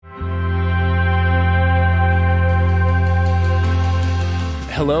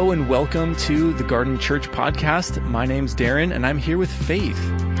Hello and welcome to the Garden Church podcast. My name's Darren and I'm here with Faith.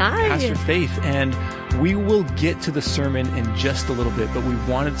 Hi. Pastor Faith. And we will get to the sermon in just a little bit, but we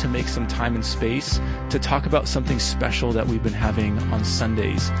wanted to make some time and space to talk about something special that we've been having on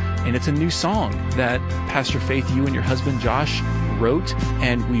Sundays. And it's a new song that Pastor Faith, you and your husband Josh wrote,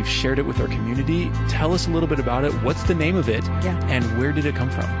 and we've shared it with our community. Tell us a little bit about it. What's the name of it? And where did it come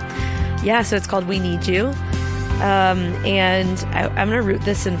from? Yeah, so it's called We Need You. And I'm going to root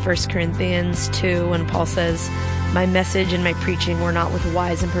this in 1 Corinthians 2 when Paul says, "My message and my preaching were not with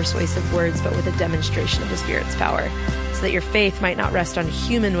wise and persuasive words, but with a demonstration of the Spirit's power, so that your faith might not rest on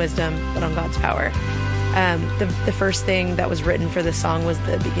human wisdom, but on God's power." The first thing that was written for this song was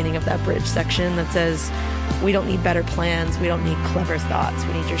the beginning of that bridge section that says, "We don't need better plans. We don't need clever thoughts.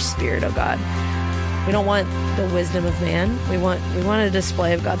 We need your Spirit, oh God." We don't want the wisdom of man. We want a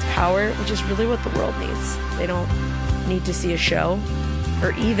display of God's power, which is really what the world needs. They don't need to see a show,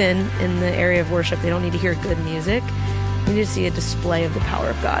 or even in the area of worship, they don't need to hear good music. They need to see a display of the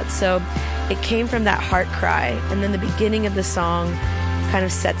power of God. So it came from that heart cry. And then the beginning of the song kind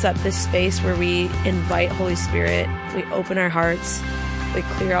of sets up this space where we invite Holy Spirit. We open our hearts. We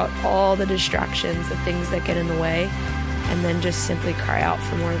clear out all the distractions, the things that get in the way, and then just simply cry out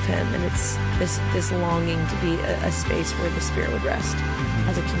for more of Him. And it's this longing to be a space where the Spirit would rest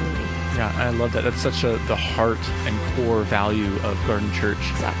as a community. Yeah, I love that. That's such the heart and core value of Garden Church.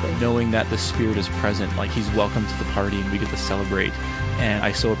 Exactly. Knowing that the Spirit is present, like He's welcome to the party and we get to celebrate. And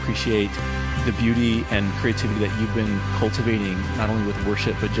I so appreciate the beauty and creativity that you've been cultivating, not only with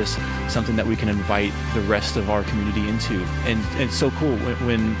worship, but just something that we can invite the rest of our community into. And it's so cool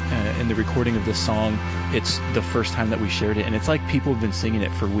when in the recording of this song, it's the first time that we shared it, and it's like people have been singing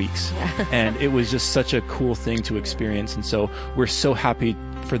it for weeks. Yeah. And it was just such a cool thing to experience. And so we're so happy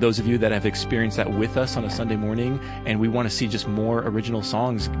for those of you that have experienced that with us on a Sunday morning, and we want to see just more original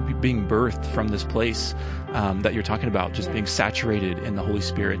songs being birthed from this place that you're talking about, just being saturated in the Holy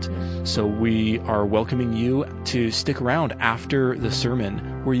Spirit. So we are welcoming you to stick around after the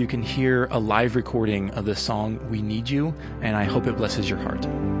sermon, where you can hear a live recording of the song We Need You, and I hope it blesses your heart.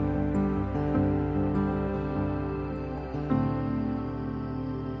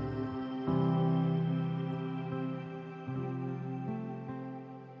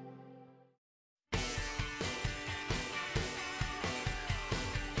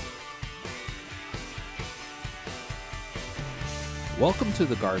 Welcome to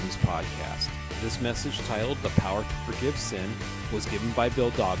the Gardens Podcast. This message, titled The Power to Forgive Sin, was given by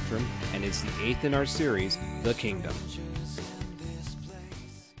Bill Dogtrum and is the 8th in our series, The Kingdom.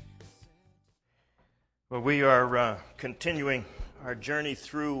 Well, we are continuing our journey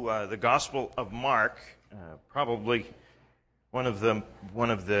through the Gospel of Mark, probably one of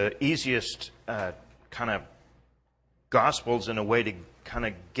the easiest kind of Gospels in a way to kind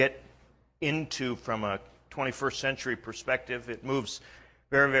of get into from a 21st century perspective. It moves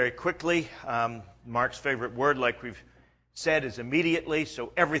very, very quickly. Mark's favorite word, like we've said, is immediately,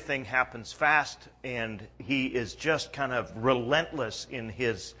 so everything happens fast, and he is just kind of relentless in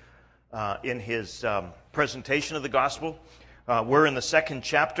his presentation of the gospel. We're in the second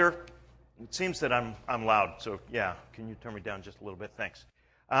chapter. It seems that I'm loud, so yeah, can you turn me down just a little bit? Thanks.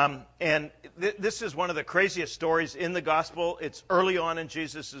 And this is one of the craziest stories in the gospel. It's early on in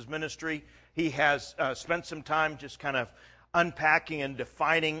Jesus' ministry. He has spent some time just kind of unpacking and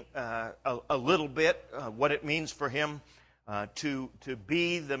defining a little bit what it means for him to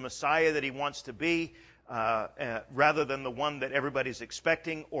be the Messiah that he wants to be, rather than the one that everybody's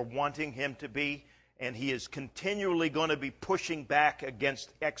expecting or wanting him to be. And he is continually going to be pushing back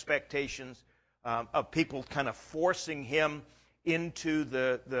against expectations of people kind of forcing him into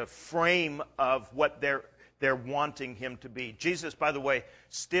the frame of what they're wanting him to be. Jesus, by the way,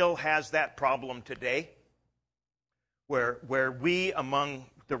 still has that problem today, where we, among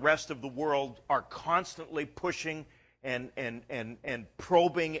the rest of the world, are constantly pushing and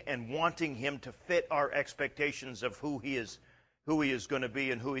probing and wanting him to fit our expectations of who he is going to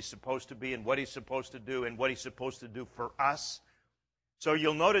be and who he's supposed to be and what he's supposed to do and what he's supposed to do for us. So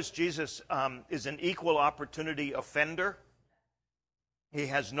you'll notice Jesus is an equal opportunity offender. He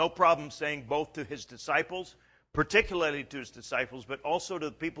has no problem saying both to his disciples, particularly to his disciples, but also to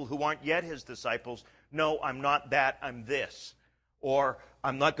the people who aren't yet his disciples, "No, I'm not that, I'm this." Or,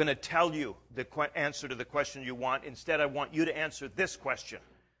 "I'm not going to tell you the answer to the question you want. Instead, I want you to answer this question."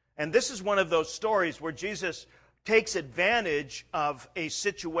 And this is one of those stories where Jesus takes advantage of a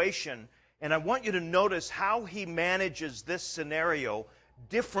situation, and I want you to notice how he manages this scenario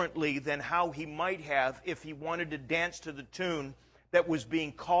differently than how he might have if he wanted to dance to the tune that was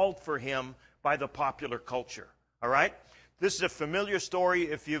being called for him by the popular culture. All right? This is a familiar story.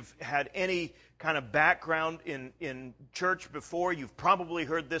 If you've had any kind of background in church before, you've probably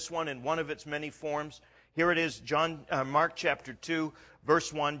heard this one in one of its many forms. Here it is, Mark chapter 2,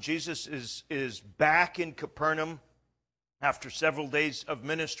 verse 1. Jesus is back in Capernaum after several days of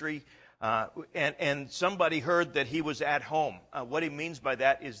ministry, and somebody heard that he was at home. What he means by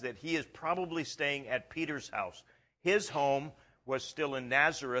that is that he is probably staying at Peter's house. His home was still in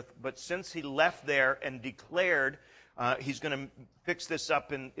Nazareth, but since he left there and declared, he's going to fix this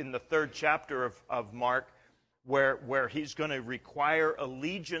up in the 3rd chapter of Mark, where he's going to require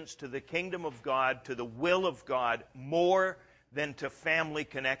allegiance to the kingdom of God, to the will of God, more than to family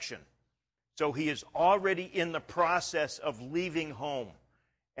connection. So he is already in the process of leaving home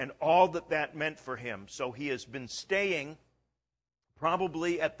and all that meant for him. So he has been staying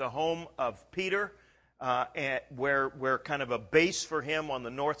probably at the home of Peter, where kind of a base for him on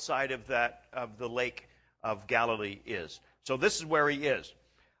the north side of the lake of Galilee is. So this is where he is.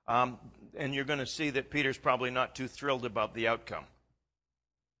 And you're going to see that Peter's probably not too thrilled about the outcome.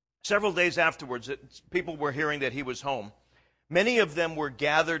 Several days afterwards, people were hearing that he was home. Many of them were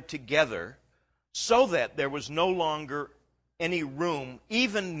gathered together so that there was no longer any room,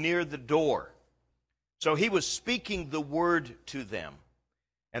 even near the door. So he was speaking the word to them.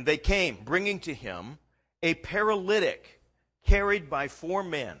 And they came, bringing to him a paralytic carried by 4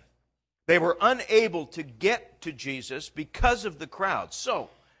 men. They were unable to get to Jesus because of the crowd. So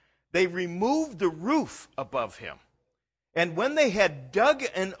they removed the roof above him. And when they had dug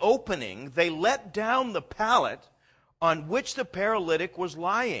an opening, they let down the pallet on which the paralytic was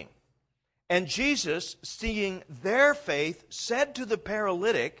lying. And Jesus, seeing their faith, said to the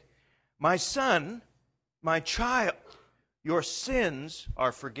paralytic, "My son, my child, your sins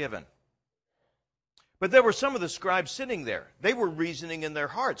are forgiven." But there were some of the scribes sitting there. They were reasoning in their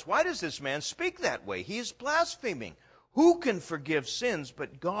hearts, "Why does this man speak that way? He is blaspheming. Who can forgive sins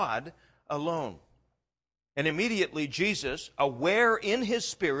but God alone?" And immediately Jesus, aware in his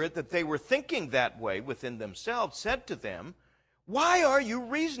spirit that they were thinking that way within themselves, said to them, "Why are you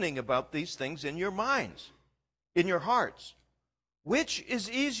reasoning about these things in your minds, in your hearts? Which is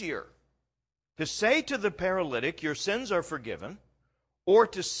easier, to say to the paralytic, 'Your sins are forgiven,' or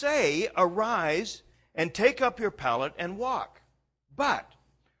to say, 'Arise and take up your pallet and walk'? But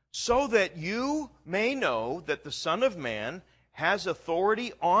so that you may know that the Son of Man has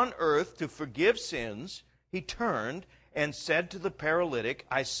authority on earth to forgive sins," he turned and said to the paralytic,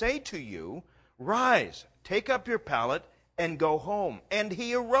 "I say to you, rise, take up your pallet, and go home." And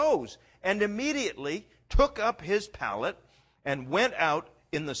he arose and immediately took up his pallet and went out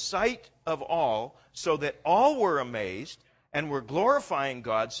in the sight of all, so that all were amazed and were glorifying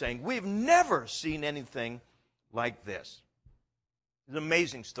God, saying, "We've never seen anything like this." It's an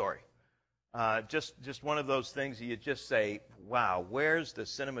amazing story. Just one of those things that you just say, wow, where's the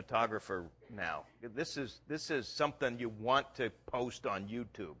cinematographer now? This is something you want to post on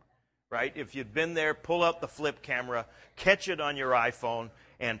YouTube, right? If you've been there, pull out the flip camera, catch it on your iPhone,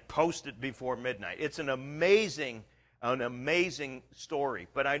 and post it before midnight. It's an amazing story.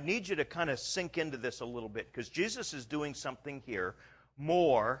 But I need you to kind of sink into this a little bit, because Jesus is doing something here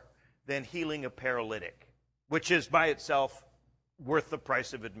more than healing a paralytic, which is by itself worth the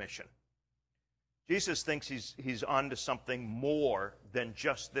price of admission. Jesus thinks he's on to something more than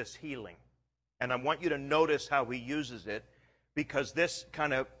just this healing. And I want you to notice how he uses it, because this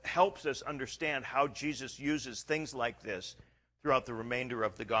kind of helps us understand how Jesus uses things like this throughout the remainder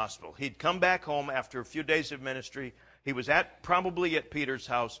of the gospel. He'd come back home after a few days of ministry. He was probably at Peter's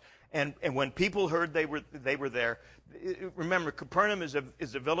house, and when people heard they were there, remember, Capernaum is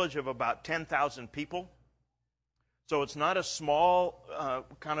a village of about 10,000 people. So it's not a small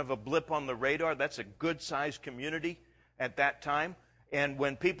kind of a blip on the radar. That's a good-sized community at that time. And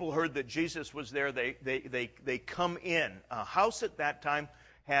when people heard that Jesus was there, they come in. A house at that time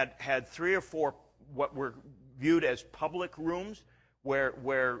had 3 or 4 what were viewed as public rooms,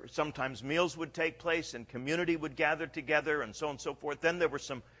 where sometimes meals would take place and community would gather together and so on and so forth. Then there were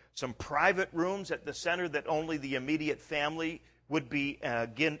some private rooms at the center that only the immediate family would be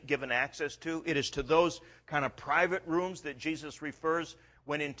given access to. It is to those kind of private rooms that Jesus refers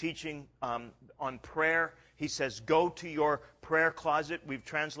when in teaching on prayer. He says, go to your prayer closet. We've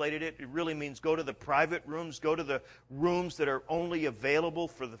translated it. It really means go to the private rooms, go to the rooms that are only available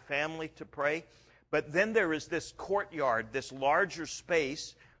for the family to pray. But then there is this courtyard, this larger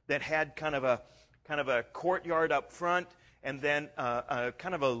space that had kind of a courtyard up front, and then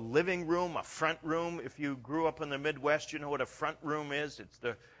kind of a living room, a front room. If you grew up in the Midwest, you know what a front room is. It's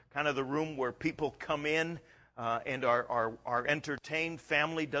the kind of the room where people come in and are entertained.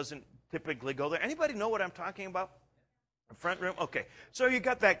 Family doesn't typically go there. Anybody know what I'm talking about? Front room? Okay. So you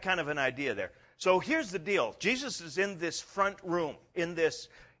got that kind of an idea there. So here's the deal. Jesus is in this front room, in this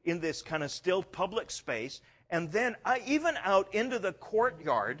kind of still public space, and then even out into the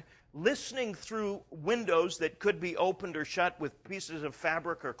courtyard, listening through windows that could be opened or shut with pieces of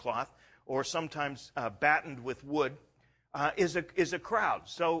fabric or cloth, or sometimes battened with wood, is a crowd.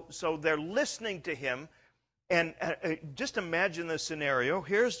 So they're listening to him, and just imagine the scenario.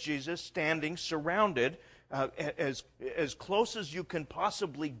 Here's Jesus standing, surrounded, as close as you can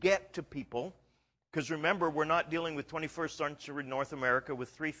possibly get to people, because remember, we're not dealing with 21st century North America with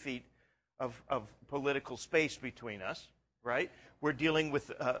 3 feet of political space between us, right? We're dealing with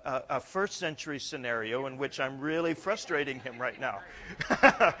a first century scenario in which I'm really frustrating him right now.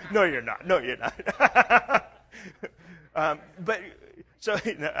 No, you're not. No, you're not. But so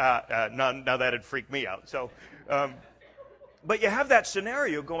now that'd freak me out. So. But you have that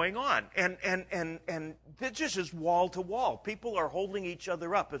scenario going on, and it just is wall to wall. People are holding each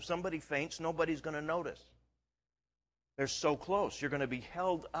other up. If somebody faints, nobody's going to notice. They're so close. You're going to be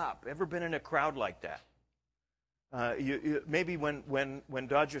held up. Ever been in a crowd like that? Maybe when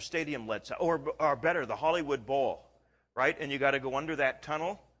Dodger Stadium lets out, or better, the Hollywood Bowl, right? And you got to go under that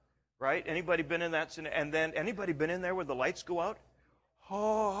tunnel, right? Anybody been in that? And then anybody been in there where the lights go out?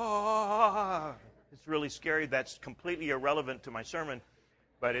 Oh. It's really scary. That's completely irrelevant to my sermon,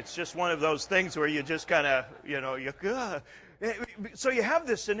 but it's just one of those things where you just kind of, so you have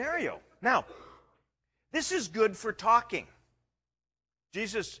this scenario. Now, this is good for talking.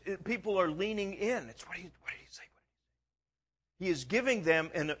 People are leaning in. It's what did he say? He is giving them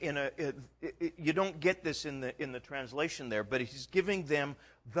you don't get this in the translation there, but he's giving them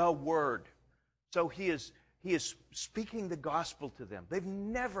the word. So he is speaking the gospel to them. They've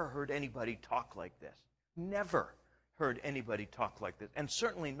never heard anybody talk like this. Never heard anybody talk like this, and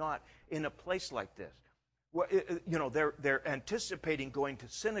certainly not in a place like this. Well, they're anticipating going to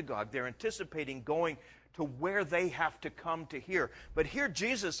synagogue. They're anticipating going to where they have to come to hear. But here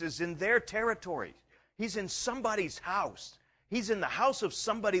Jesus is in their territory. He's in somebody's house. He's in the house of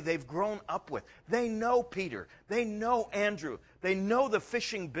somebody they've grown up with. They know Peter. They know Andrew. They know the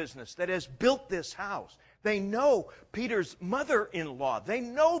fishing business that has built this house. They know Peter's mother-in-law. They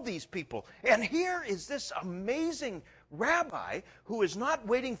know these people. And here is this amazing rabbi who is not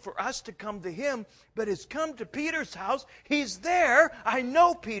waiting for us to come to him, but has come to Peter's house. He's there. I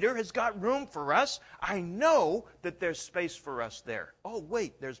know Peter has got room for us. I know that there's space for us there. Oh,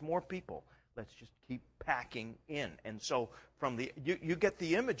 wait, there's more people. Let's just keep packing in. And so you get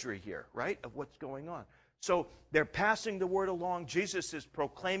the imagery here, right, of what's going on. So they're passing the word along. Jesus is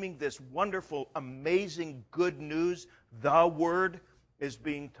proclaiming this wonderful, amazing good news. The word is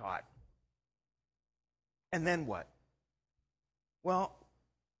being taught. And then what? Well,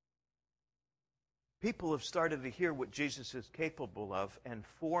 people have started to hear what Jesus is capable of, and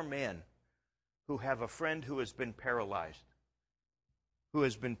 4 men who have a friend who has been paralyzed, for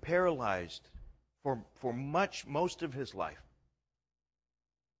most of his life.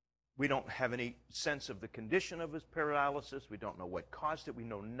 We don't have any sense of the condition of his paralysis. We don't know what caused it. We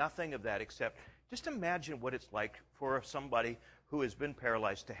know nothing of that except just imagine what it's like for somebody who has been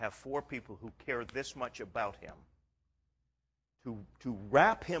paralyzed to have 4 people who care this much about him to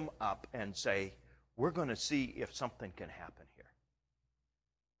wrap him up and say, we're going to see if something can happen here.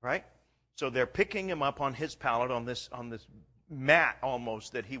 Right? So they're picking him up on his pallet, on this mat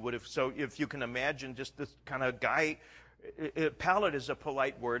almost that he would have. So if you can imagine just this kind of guy, pallet is a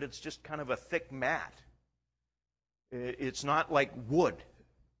polite word. It's just kind of a thick mat. It's not like wood.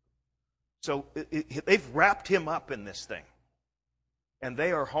 So they've wrapped him up in this thing. And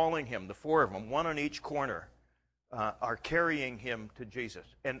they are hauling him, the 4 of them, one on each corner, are carrying him to Jesus.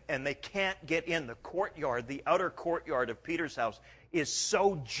 And they can't get in. The courtyard, the outer courtyard of Peter's house is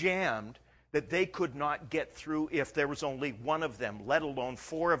so jammed that they could not get through if there was only one of them, let alone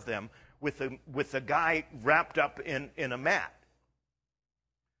 4 of them, with the guy wrapped up in a mat.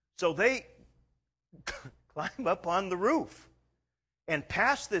 So they climb up on the roof and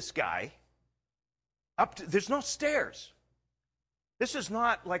pass this guy up to, there's no stairs. This is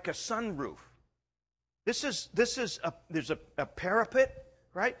not like a sunroof. There's a parapet,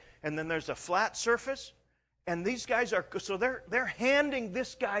 right? And then there's a flat surface. And these guys they're handing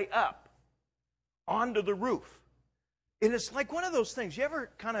this guy up onto the roof. And it's like one of those things. You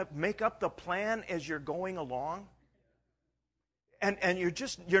ever kind of make up the plan as you're going along? And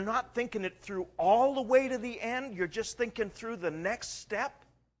you're not thinking it through all the way to the end. You're just thinking through the next step.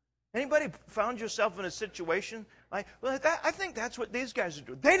 Anybody found yourself in a situation like, well, I think that's what these guys are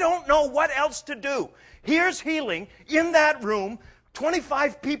doing. They don't know what else to do. Here's healing in that room.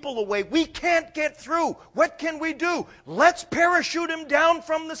 25 people away. We can't get through. What can we do? Let's parachute him down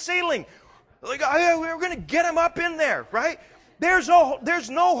from the ceiling. We're going to get him up in there, right? There's no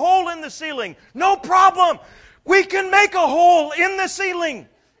hole in the ceiling. No problem. We can make a hole in the ceiling.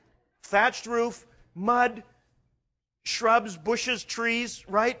 Thatched roof, mud, shrubs, bushes, trees,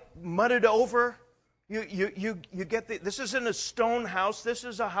 right? Mudded over. You get this isn't a stone house. This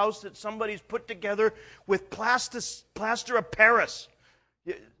is a house that somebody's put together with plaster of Paris,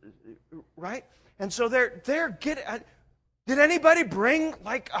 right? And so they're getting. Did anybody bring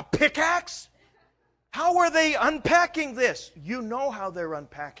like a pickaxe? How are they unpacking this? You know how they're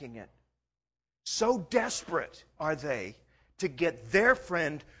unpacking it. So desperate are they to get their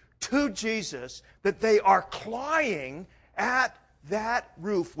friend to Jesus that they are clawing at that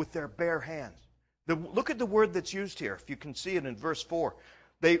roof with their bare hands. Look at the word that's used here, if you can see it in verse 4.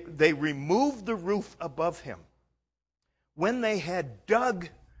 They removed the roof above him when they had dug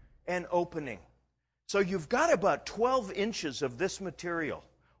an opening. So you've got about 12 inches of this material,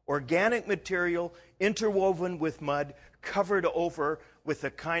 organic material, interwoven with mud, covered over with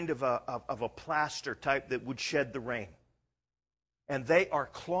a kind of a plaster type that would shed the rain. And they are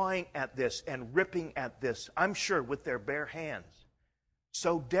clawing at this and ripping at this, I'm sure, with their bare hands.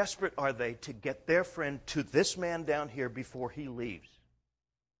 So desperate are they to get their friend to this man down here before he leaves.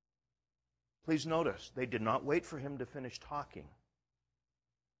 Please notice, they did not wait for him to finish talking.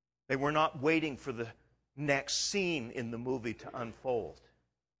 They were not waiting for the next scene in the movie to unfold.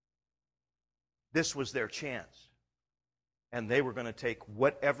 This was their chance. And they were going to take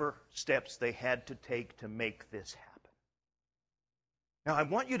whatever steps they had to take to make this happen. Now, I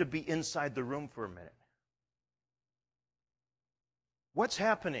want you to be inside the room for a minute. What's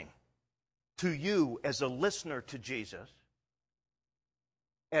happening to you as a listener to Jesus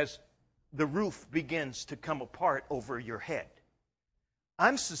as the roof begins to come apart over your head?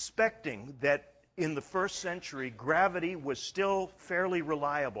 I'm suspecting that in the first century, gravity was still fairly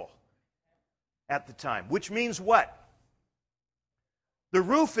reliable at the time. Which means what? The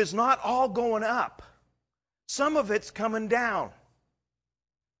roof is not all going up. Some of it's coming down.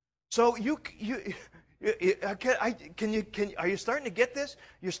 So are you starting to get this?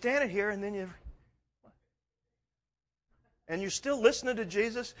 You're standing here and then you're still listening to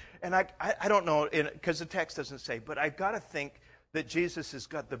Jesus. And I don't know, because the text doesn't say, but I've got to think that Jesus has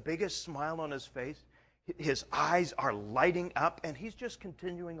got the biggest smile on his face. His eyes are lighting up, and he's just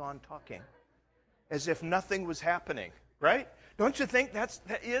continuing on talking as if nothing was happening, right? Don't you think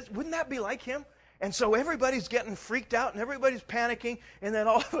wouldn't that be like him? And so everybody's getting freaked out and everybody's panicking, and then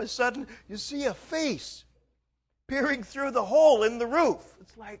all of a sudden you see a face peering through the hole in the roof.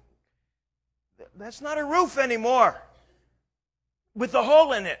 It's like, that's not a roof anymore with a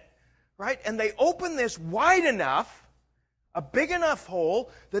hole in it, right? And they open this wide enough, a big enough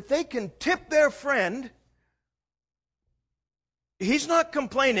hole, that they can tip their friend. He's not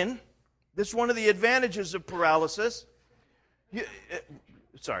complaining. This is one of the advantages of paralysis.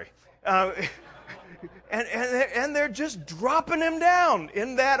 And they're just dropping him down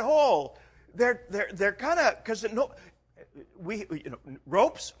in that hole. They're kind of, because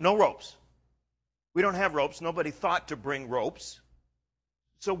ropes, no ropes. We don't have ropes. Nobody thought to bring ropes.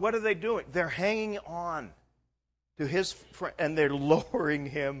 So what are they doing? They're hanging on to his friend, and they're lowering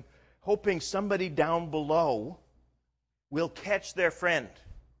him, hoping somebody down below will catch their friend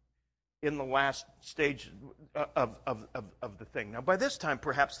in the last stage of the thing. Now, by this time,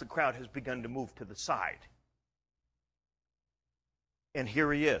 perhaps the crowd has begun to move to the side. And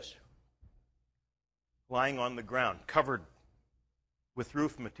here he is, lying on the ground, covered with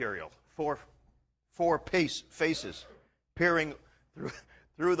roof material, four faces peering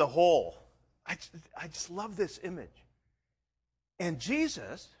through the hole. I just love this image. And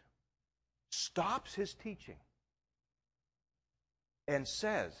Jesus stops his teaching and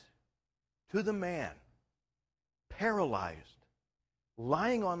says to the man, paralyzed,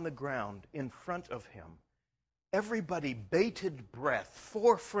 lying on the ground in front of him, everybody bated breath,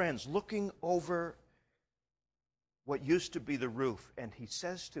 four friends looking over what used to be the roof, and he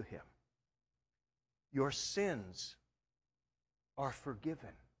says to him, your sins are forgiven.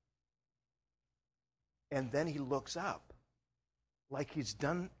 And then he looks up like he's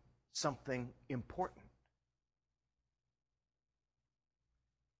done something important.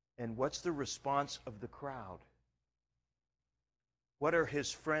 And what's the response of the crowd? What are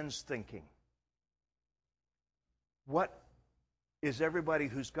his friends thinking? What is everybody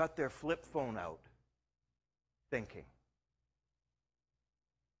who's got their flip phone out thinking?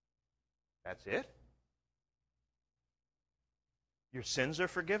 That's it? Your sins are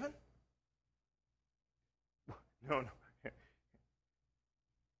forgiven? No.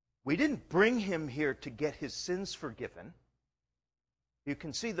 We didn't bring him here to get his sins forgiven. You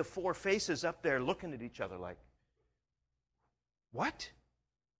can see the four faces up there looking at each other like, what?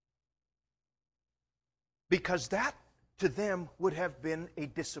 Because that to them would have been a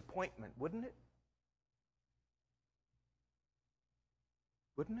disappointment, wouldn't it?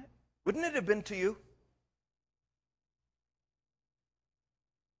 Wouldn't it? Wouldn't it have been to you?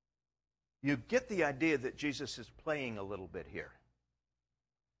 You get the idea that Jesus is playing a little bit here.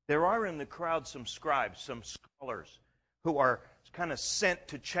 There are in the crowd some scribes, some scholars, who are kind of sent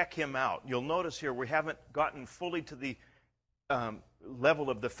to check him out. You'll notice here we haven't gotten fully to the level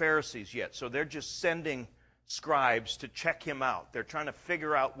of the Pharisees yet. So they're just sending scribes to check him out. They're trying to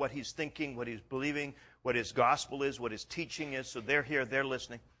figure out what he's thinking, what he's believing, what his gospel is, what his teaching is. So they're here, they're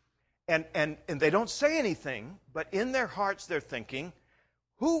listening. And they don't say anything, but in their hearts they're thinking,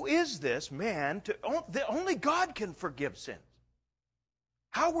 who is this man? Only God can forgive sins.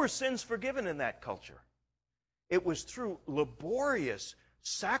 How were sins forgiven in that culture? It was through laborious,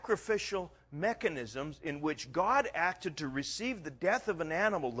 sacrificial mechanisms in which God acted to receive the death of an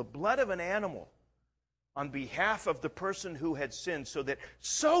animal, the blood of an animal, on behalf of the person who had sinned, so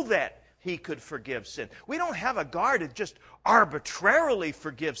that he could forgive sin. We don't have a God that just arbitrarily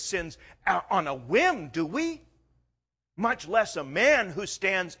forgives sins on a whim, do we? Much less a man who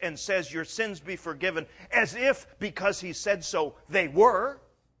stands and says, your sins be forgiven, as if, because he said so, they were.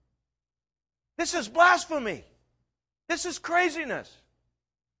 This is blasphemy. This is craziness.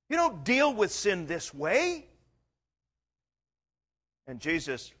 You don't deal with sin this way. And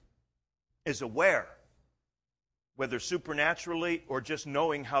Jesus is aware, whether supernaturally or just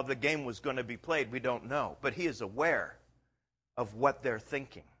knowing how the game was going to be played, we don't know. But he is aware of what they're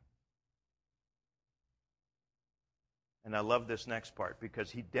thinking. And I love this next part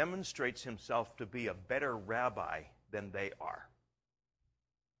because he demonstrates himself to be a better rabbi than they are.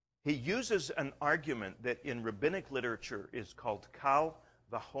 He uses an argument that in rabbinic literature is called kal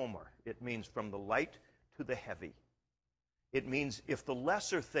vachomer. It means from the light to the heavy. It means if the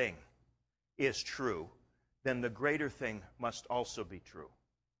lesser thing is true, then the greater thing must also be true.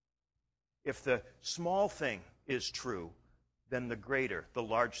 If the small thing is true, then the greater, the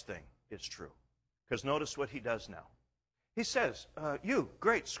large thing is true. Because notice what he does now. He says, you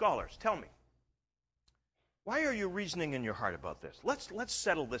great scholars, tell me, why are you reasoning in your heart about this? Let's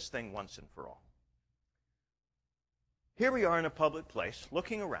settle this thing once and for all. Here we are in a public place,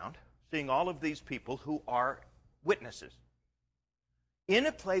 looking around, seeing all of these people who are witnesses. In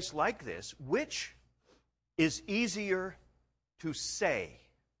a place like this, which is easier to say?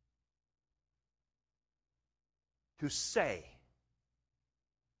 To say,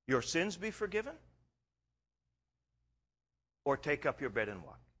 your sins be forgiven? Or take up your bed and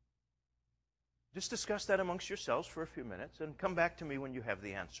walk? Just discuss that amongst yourselves for a few minutes and come back to me when you have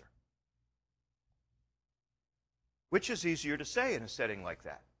the answer. Which is easier to say in a setting like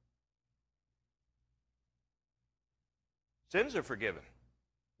that? Sins are forgiven.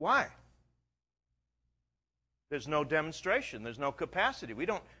 Why? There's no demonstration. There's no capacity.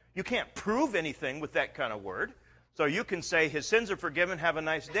 You can't prove anything with that kind of word. So you can say his sins are forgiven, have a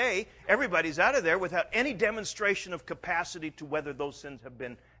nice day. Everybody's out of there without any demonstration of capacity to whether those sins have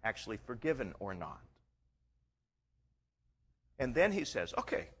been actually forgiven or not. And then he says,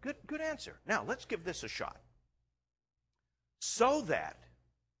 okay, good answer. Now let's give this a shot. So that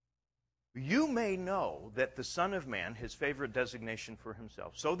you may know that the Son of Man, his favorite designation for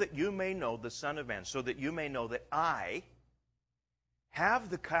himself, so that you may know the Son of Man, so that you may know that I have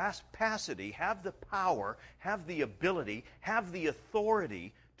the capacity, have the power, have the ability, have the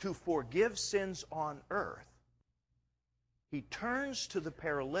authority to forgive sins on earth. He turns to the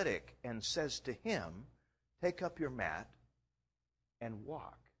paralytic and says to him, take up your mat and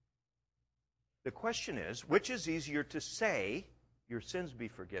walk. The question is, which is easier to say, your sins be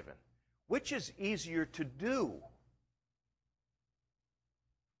forgiven? Which is easier to do?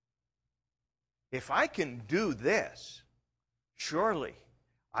 If I can do this, surely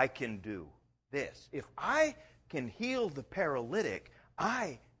I can do this. If I can heal the paralytic,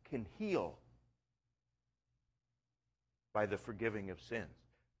 I can heal by the forgiving of sins.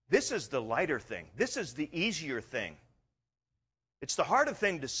 This is the lighter thing. This is the easier thing. It's the harder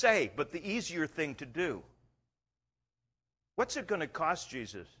thing to say, but the easier thing to do. What's it going to cost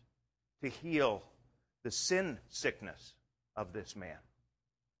Jesus to heal the sin sickness of this man?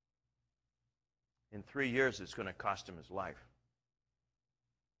 In 3 years, it's going to cost him his life.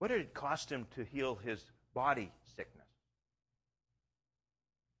 What did it cost him to heal his body sickness?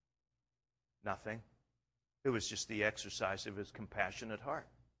 Nothing. It was just the exercise of his compassionate heart.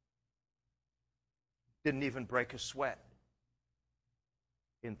 Didn't even break a sweat.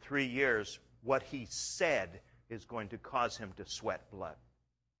 in 3 years, what he said is going to cause him to sweat blood.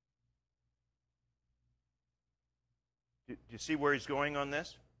 Do you see where he's going on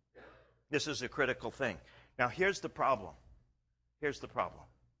this? This is a critical thing. Now, here's the problem. Here's the problem.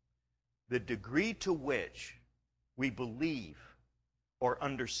 The degree to which we believe or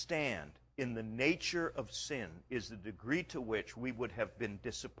understand in the nature of sin is the degree to which we would have been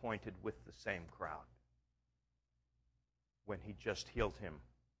disappointed with the same crowd when he just healed him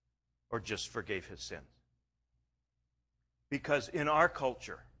or just forgave his sins. Because in our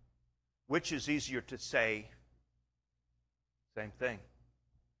culture, which is easier to say? Same thing.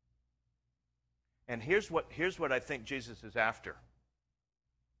 And here's what I think Jesus is after.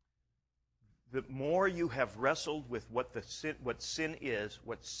 The more you have wrestled with what sin is,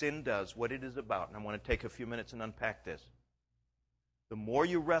 what sin does, what it is about, and I want to take a few minutes and unpack this. The more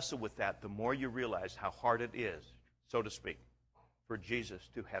you wrestle with that, the more you realize how hard it is, so to speak, for Jesus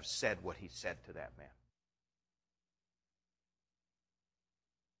to have said what he said to that man.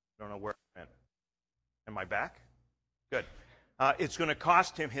 I don't know where I went. Am I back? Good. It's going to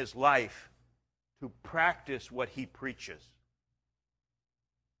cost him his life to practice what he preaches.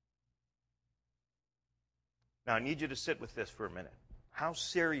 Now, I need you to sit with this for a minute. How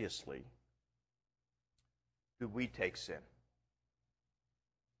seriously do we take sin?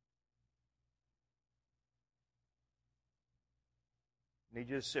 I need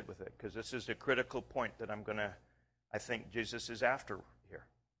you to sit with it, because this is a critical point that I think Jesus is after here.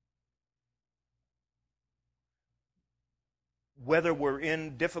 Whether we're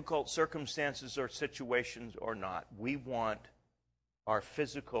in difficult circumstances or situations or not, we want our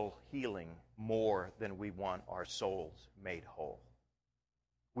physical healing more than we want our souls made whole.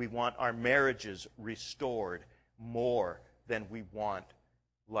 We want our marriages restored more than we want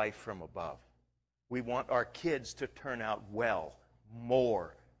life from above. We want our kids to turn out well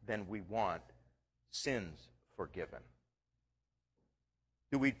more than we want sins forgiven.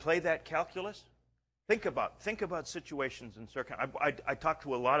 Do we play that calculus? Think about situations and circumstances. I talk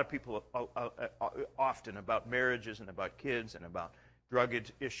to a lot of people often about marriages and about kids and about drug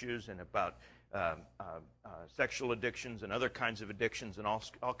issues and about sexual addictions and other kinds of addictions and all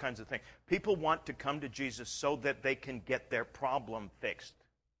kinds of things. People want to come to Jesus so that they can get their problem fixed,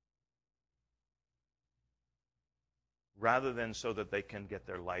 rather than so that they can get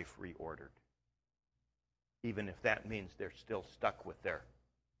their life reordered, even if that means they're still stuck with their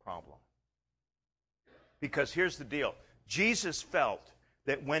problem. Because here's the deal. Jesus felt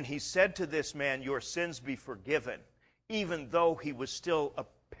that when he said to this man, "Your sins be forgiven," even though he was still a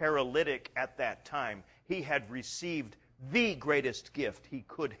paralytic at that time, he had received the greatest gift he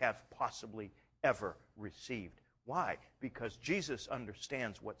could have possibly ever received. Why? Because Jesus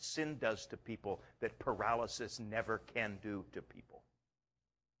understands what sin does to people that paralysis never can do to people.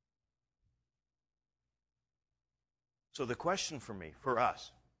 So the question for me, for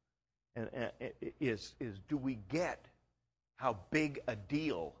us, is do we get how big a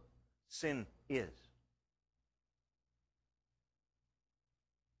deal sin is?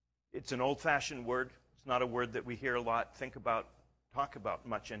 It's an old-fashioned word. It's not a word that we hear a lot, talk about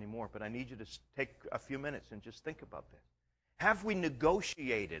much anymore, but I need you to take a few minutes and just think about this. Have we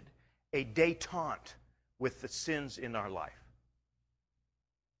negotiated a détente with the sins in our life?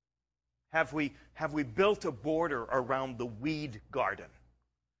 Have we built a border around the weed garden?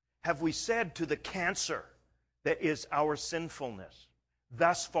 Have we said to the cancer that is our sinfulness,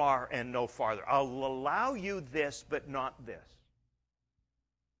 "Thus far and no farther. I'll allow you this, but not this"?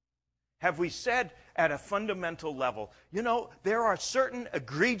 Have we said at a fundamental level, there are certain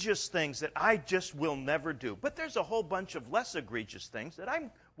egregious things that I just will never do, but there's a whole bunch of less egregious things that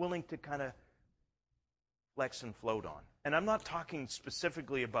I'm willing to kind of flex and float on. And I'm not talking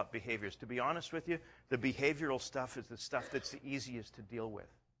specifically about behaviors. To be honest with you, the behavioral stuff is the stuff that's the easiest to deal with.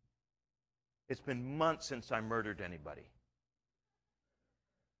 It's been months since I murdered anybody.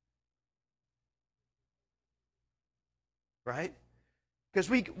 Right? Because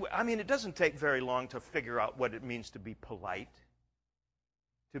it doesn't take very long to figure out what it means to be polite,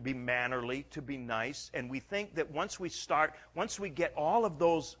 to be mannerly, to be nice. And we think that once we get all of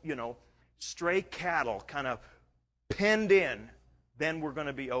those, stray cattle kind of penned in, then we're going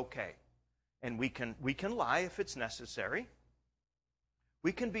to be okay. And we can lie if it's necessary.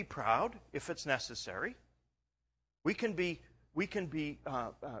 We can be proud if it's necessary. We can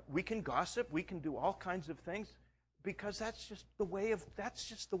gossip. We can do all kinds of things. Because that's just the way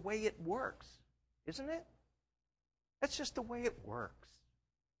it works, isn't it? That's just the way it works.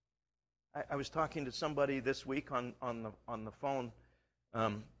 I was talking to somebody this week on the phone,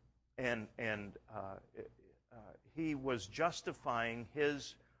 and he was justifying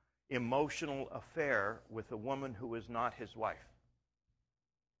his emotional affair with a woman who was not his wife.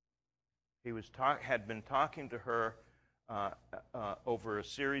 He had been talking to her over a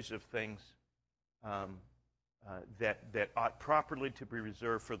series of things that ought properly to be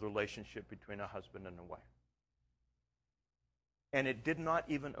reserved for the relationship between a husband and a wife. And it did not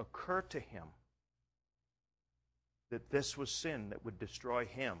even occur to him that this was sin that would destroy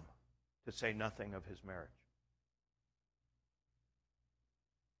him, to say nothing of his marriage.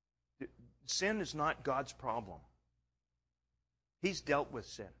 Sin is not God's problem. He's dealt with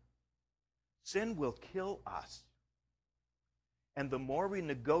sin. Sin will kill us. And the more we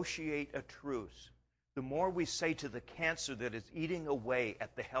negotiate a truce, the more we say to the cancer that is eating away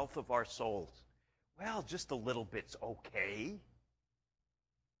at the health of our souls, well, just a little bit's okay.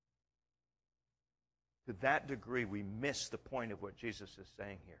 To that degree, we miss the point of what Jesus is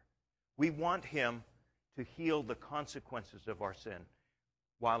saying here. We want him to heal the consequences of our sin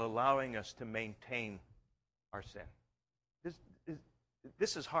while allowing us to maintain our sin.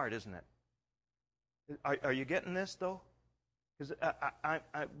 This is hard, isn't it? Are you getting this, though? Because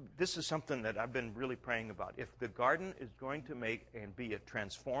this is something that I've been really praying about. If the garden is going to make and be a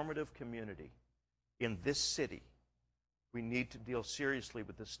transformative community in this city, we need to deal seriously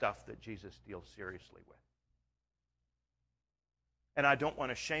with the stuff that Jesus deals seriously with. And I don't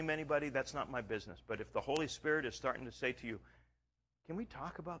want to shame anybody. That's not my business. But if the Holy Spirit is starting to say to you, can we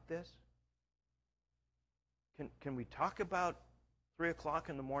talk about this? Can we talk about 3 o'clock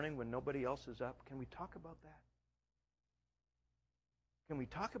in the morning when nobody else is up? Can we talk about that? Can we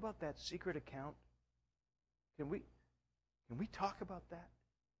talk about that secret account? Can we talk about that?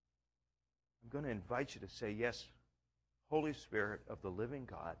 I'm going to invite you to say, yes, Holy Spirit of the living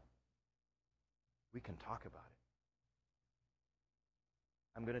God, we can talk about it.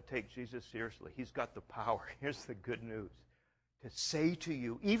 I'm going to take Jesus seriously. He's got the power. Here's the good news. To say to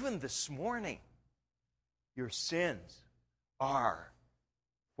you, even this morning, your sins are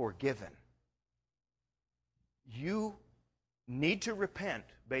forgiven. You need to repent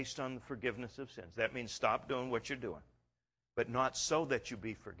based on the forgiveness of sins. That means stop doing what you're doing, but not so that you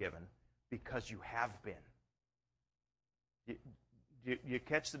be forgiven, because you have been. You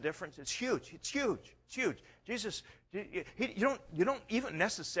catch the difference? It's huge. It's huge. It's huge. Jesus, you don't even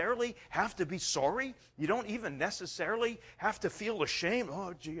necessarily have to be sorry. You don't even necessarily have to feel ashamed.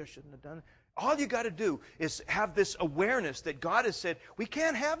 Oh, gee, I shouldn't have done it. All you got to do is have this awareness that God has said, we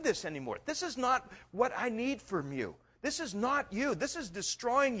can't have this anymore. This is not what I need from you. This is not you. This is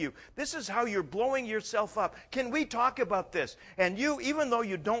destroying you. This is how you're blowing yourself up. Can we talk about this? And you, even though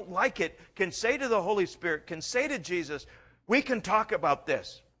you don't like it, can say to the Holy Spirit, can say to Jesus, we can talk about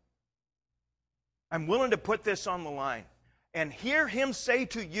this. I'm willing to put this on the line. And hear him say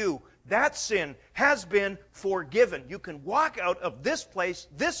to you, that sin has been forgiven. You can walk out of this place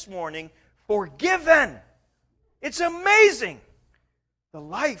this morning forgiven. It's amazing the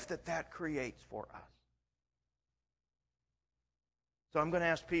life that creates for us. So I'm going to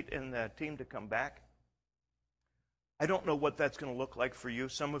ask Pete and the team to come back. I don't know what that's going to look like for you.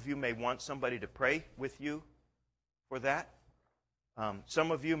 Some of you may want somebody to pray with you for that. Some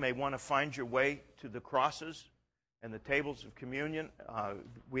of you may want to find your way to the crosses and the tables of communion.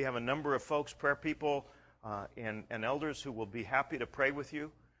 We have a number of folks, prayer people and elders, who will be happy to pray with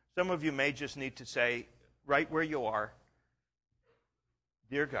you. Some of you may just need to say, right where you are,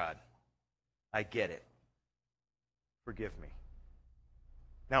 dear God, I get it. Forgive me.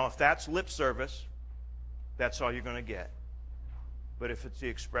 Now, if that's lip service, that's all you're going to get. But if it's the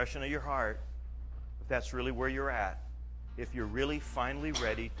expression of your heart, if that's really where you're at, if you're really finally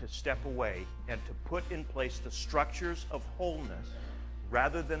ready to step away and to put in place the structures of wholeness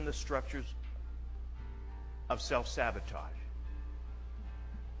rather than the structures of self-sabotage,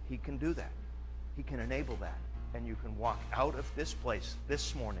 he can do that. He can enable that. And you can walk out of this place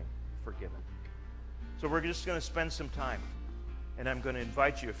this morning forgiven. So we're just going to spend some time. And I'm going to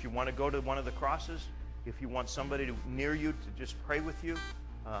invite you, if you want to go to one of the crosses, if you want somebody near you to just pray with you,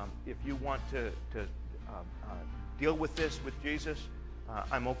 if you want to deal with this with Jesus,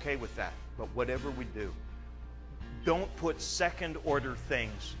 I'm okay with that. But whatever we do, don't put second-order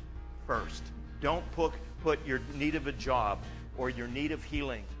things first. Don't put your need of a job or your need of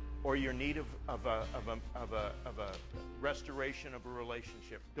healing or your need of a restoration of a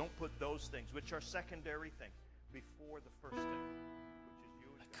relationship. Don't put those things, which are secondary things, before the first thing, which is you.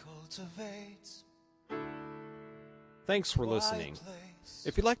 Cultivate. Thanks for listening.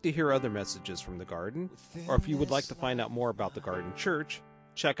 If you'd like to hear other messages from the Garden, or if you would like to find out more about the Garden Church,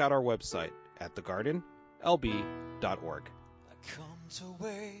 check out our website at thegardenlb.org. I come to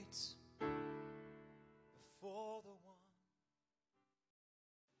wait before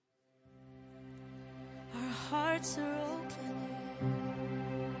hearts are open.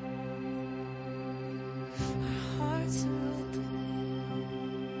 Our hearts are open.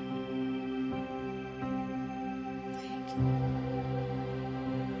 Thank you.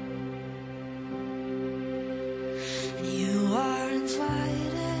 You are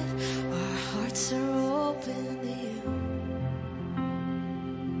invited. Our hearts are open to you.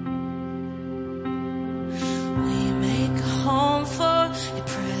 We make a home for your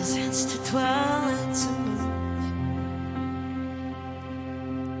presence to dwell and to move.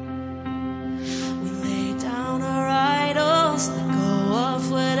 We lay down our idols, let go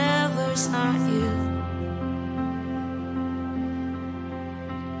of whatever's not you.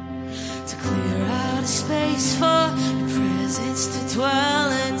 To clear out a space for your presence to dwell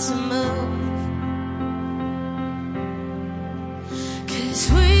and to move.